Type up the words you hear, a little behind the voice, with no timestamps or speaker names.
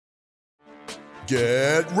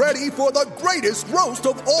Get ready for the greatest roast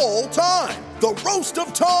of all time, the Roast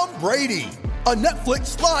of Tom Brady, a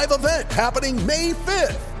Netflix live event happening May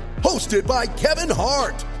 5th. Hosted by Kevin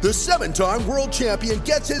Hart, the 7-time world champion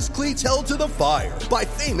gets his cleats held to the fire by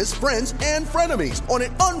famous friends and frenemies on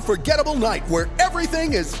an unforgettable night where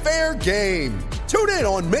everything is fair game. Tune in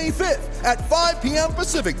on May 5th at 5 p.m.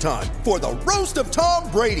 Pacific time for the Roast of Tom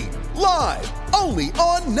Brady, live only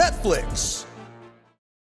on Netflix.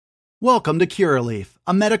 Welcome to Curaleaf,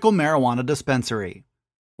 a medical marijuana dispensary.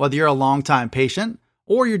 Whether you're a longtime patient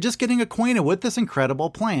or you're just getting acquainted with this incredible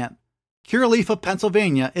plant, Curaleaf of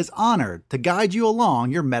Pennsylvania is honored to guide you along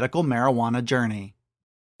your medical marijuana journey.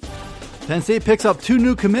 Penn State picks up 2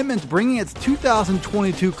 new commitments, bringing its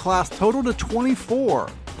 2022 class total to 24.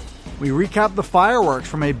 We recap the fireworks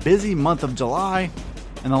from a busy month of July,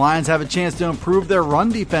 and the Lions have a chance to improve their run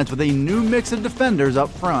defense with a new mix of defenders up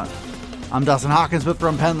front. I'm Dustin Hawkinsmith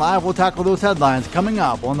from Penn Live. We'll tackle those headlines coming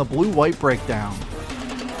up on the Blue White Breakdown.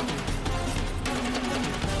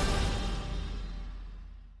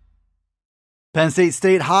 Penn State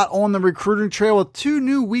stayed hot on the recruiting trail with 2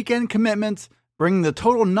 new weekend commitments, bringing the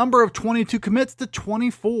total number of 22 commits to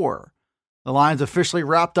 24. The Lions officially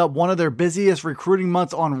wrapped up one of their busiest recruiting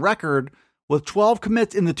months on record with 12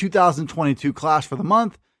 commits in the 2022 class for the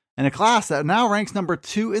month, and a class that now ranks number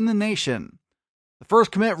 2 in the nation. The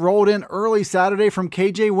first commit rolled in early Saturday from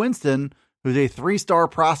KJ Winston, who's a 3-star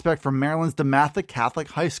prospect from Maryland's DeMatha Catholic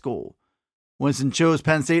High School. Winston chose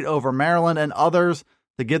Penn State over Maryland and others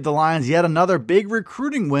to give the Lions yet another big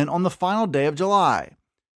recruiting win on the final day of July.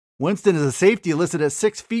 Winston is a safety listed at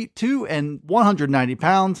 6 feet 2 and 190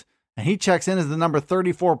 pounds, and he checks in as the number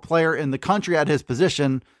 34 player in the country at his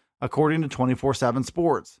position, according to 24/7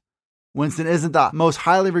 Sports. Winston isn't the most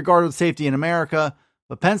highly regarded safety in America,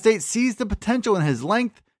 but Penn State sees the potential in his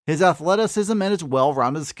length, his athleticism, and his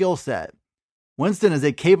well-rounded skill set. Winston is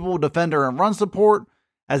a capable defender and run support,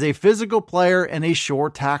 as a physical player and a sure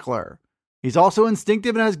tackler. He's also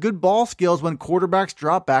instinctive and has good ball skills when quarterbacks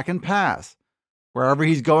drop back and pass. Wherever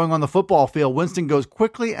he's going on the football field, Winston goes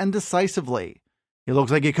quickly and decisively. He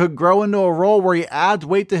looks like he could grow into a role where he adds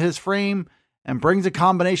weight to his frame and brings a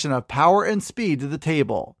combination of power and speed to the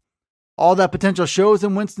table. All that potential shows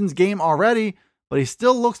in Winston's game already, but he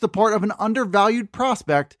still looks the part of an undervalued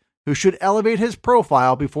prospect who should elevate his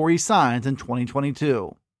profile before he signs in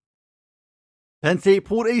 2022. Penn State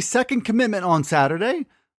pulled a second commitment on Saturday,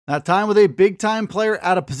 that time with a big-time player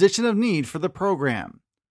at a position of need for the program.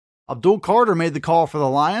 Abdul Carter made the call for the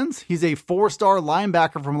Lions. He's a 4-star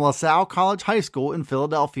linebacker from LaSalle College High School in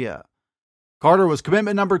Philadelphia. Carter was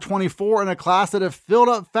commitment number 24 in a class that have filled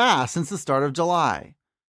up fast since the start of July.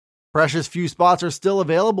 Precious few spots are still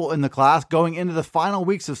available in the class going into the final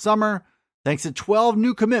weeks of summer, thanks to 12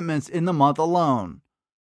 new commitments in the month alone.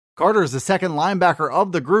 Carter is the second linebacker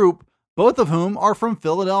of the group, both of whom are from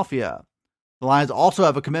Philadelphia. The Lions also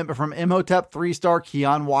have a commitment from Imhotep 3-star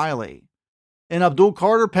Keon Wiley. In Abdul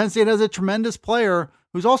Carter, Penn State has a tremendous player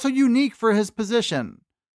who's also unique for his position.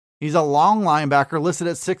 He's a long linebacker listed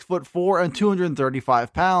at 6'4" and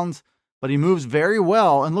 235 pounds, but he moves very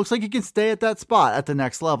well and looks like he can stay at that spot at the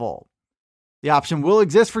next level. The option will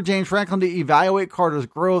exist for James Franklin to evaluate Carter's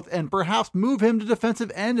growth and perhaps move him to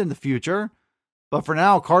defensive end in the future, but for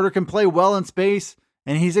now, Carter can play well in space,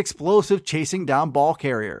 and he's explosive chasing down ball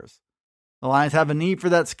carriers. The Lions have a need for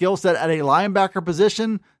that skill set at a linebacker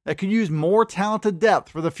position that could use more talented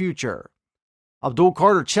depth for the future. Abdul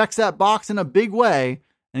Carter checks that box in a big way,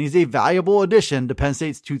 and he's a valuable addition to Penn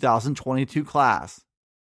State's 2022 class.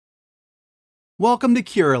 Welcome to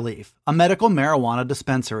Curaleaf, a medical marijuana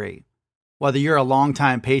dispensary. Whether you're a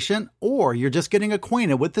longtime patient or you're just getting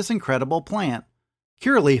acquainted with this incredible plant,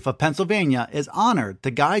 Curaleaf of Pennsylvania is honored to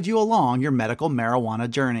guide you along your medical marijuana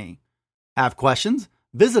journey. Have questions?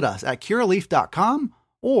 Visit us at curaleaf.com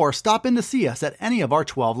or stop in to see us at any of our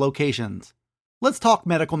 12 locations. Let's talk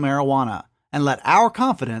medical marijuana and let our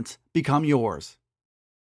confidence become yours.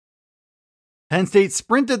 Penn State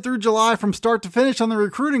sprinted through July from start to finish on the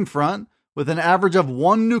recruiting front with an average of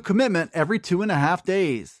 1 new commitment every 2.5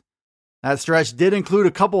 days. That stretch did include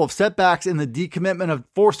a couple of setbacks in the decommitment of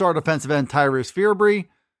 4-star defensive end Tyrese Fearbry,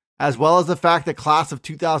 as well as the fact that class of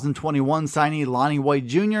 2021 signee Lonnie White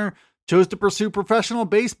Jr. chose to pursue professional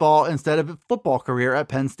baseball instead of a football career at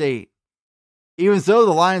Penn State. Even so,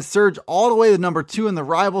 the Lions surged all the way to number 2 in the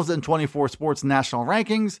Rivals and 24 Sports national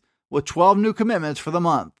rankings with 12 new commitments for the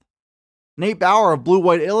month. Nate Bauer of Blue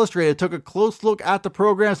White Illustrated took a close look at the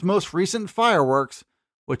program's most recent fireworks,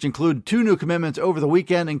 which include 2 new commitments over the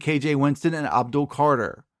weekend in KJ Winston and Abdul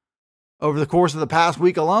Carter. Over the course of the past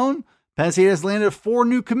week alone, Penn State has landed 4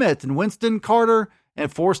 new commits in Winston, Carter,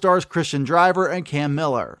 and 4 stars Christian Driver and Cam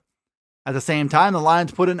Miller. At the same time, the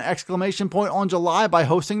Lions put an exclamation point on July by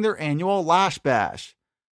hosting their annual Lash Bash.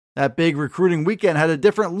 That big recruiting weekend had a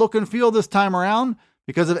different look and feel this time around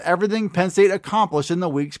because of everything Penn State accomplished in the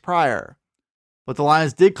weeks prior. But the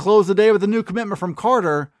Lions did close the day with a new commitment from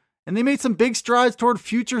Carter, and they made some big strides toward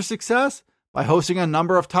future success by hosting a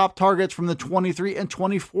number of top targets from the 23 and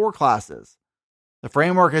 24 classes. The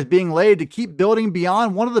framework is being laid to keep building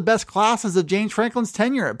beyond one of the best classes of James Franklin's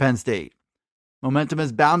tenure at Penn State. Momentum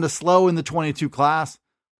is bound to slow in the 22 class.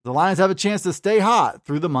 The Lions have a chance to stay hot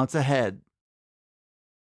through the months ahead.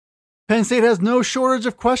 Penn State has no shortage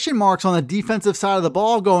of question marks on the defensive side of the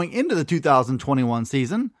ball going into the 2021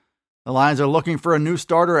 season. The Lions are looking for a new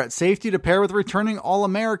starter at safety to pair with returning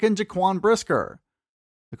All-American Jaquan Brisker.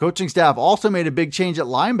 The coaching staff also made a big change at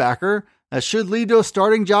linebacker that should lead to a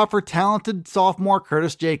starting job for talented sophomore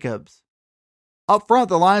Curtis Jacobs. Up front,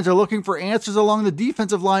 the Lions are looking for answers along the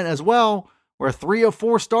defensive line as well, where 3 of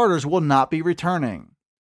 4 starters will not be returning.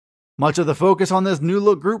 Much of the focus on this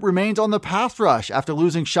new-look group remains on the pass rush after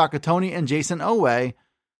losing Shaka Toney and Jason Owe,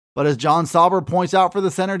 but as John Sauber points out for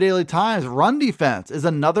the Center Daily Times, run defense is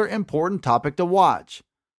another important topic to watch.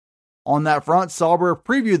 On that front, Sauber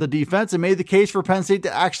previewed the defense and made the case for Penn State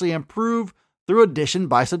to actually improve through addition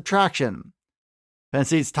by subtraction. Penn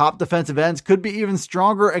State's top defensive ends could be even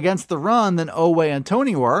stronger against the run than Owe and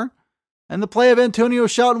Toney were, and the play of Antonio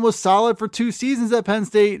Shelton was solid for 2 seasons at Penn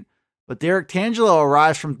State, but Derek Tangelo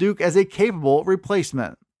arrives from Duke as a capable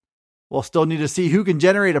replacement. We'll still need to see who can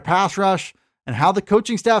generate a pass rush and how the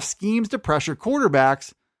coaching staff schemes to pressure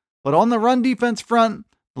quarterbacks, but on the run defense front,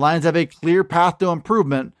 the Lions have a clear path to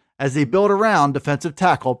improvement as they build around defensive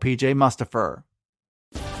tackle PJ Mustipher.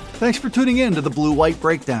 Thanks for tuning in to the Blue White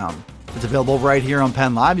Breakdown. It's available right here on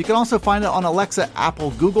Penn Live. You can also find it on Alexa,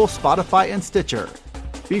 Apple, Google, Spotify, and Stitcher.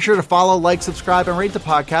 Be sure to follow, like, subscribe, and rate the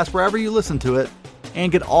podcast wherever you listen to it,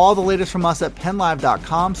 and get all the latest from us at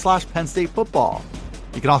PennLive.com/Penn State Football.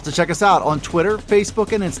 You can also check us out on Twitter,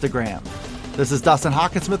 Facebook, and Instagram. This is Dustin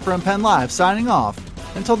Hockensmith from Penn Live signing off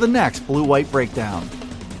until the next Blue White Breakdown.